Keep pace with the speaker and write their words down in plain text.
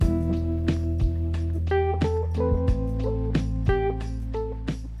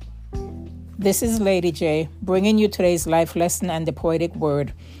This is Lady J, bringing you today's life lesson and the poetic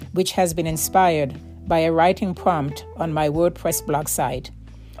word, which has been inspired by a writing prompt on my WordPress blog site.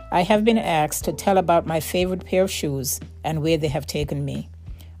 I have been asked to tell about my favorite pair of shoes and where they have taken me.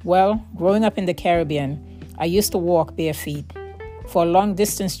 Well, growing up in the Caribbean, I used to walk bare feet. For a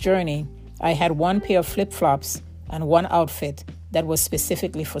long-distance journey, I had one pair of flip-flops and one outfit that was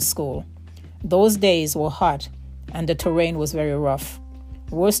specifically for school. Those days were hot, and the terrain was very rough.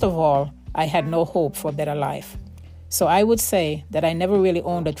 Worst of all, I had no hope for a better life. So I would say that I never really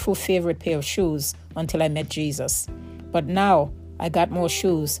owned a true favorite pair of shoes until I met Jesus. But now, I got more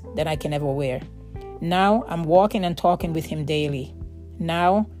shoes than I can ever wear. Now, I'm walking and talking with Him daily.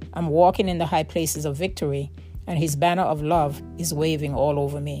 Now, I'm walking in the high places of victory, and His banner of love is waving all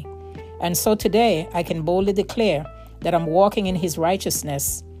over me. And so today, I can boldly declare that I'm walking in His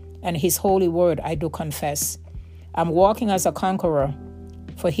righteousness, and His holy word I do confess. I'm walking as a conqueror,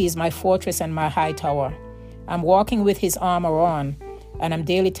 for He is my fortress and my high tower. I'm walking with His armor on, and I'm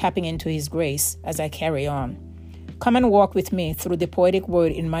daily tapping into His grace as I carry on. Come and walk with me through the poetic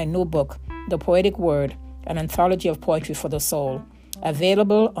word in my new book, The Poetic Word, an anthology of poetry for the soul,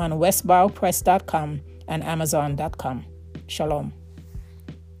 available on westbowpress.com and amazon.com. Shalom.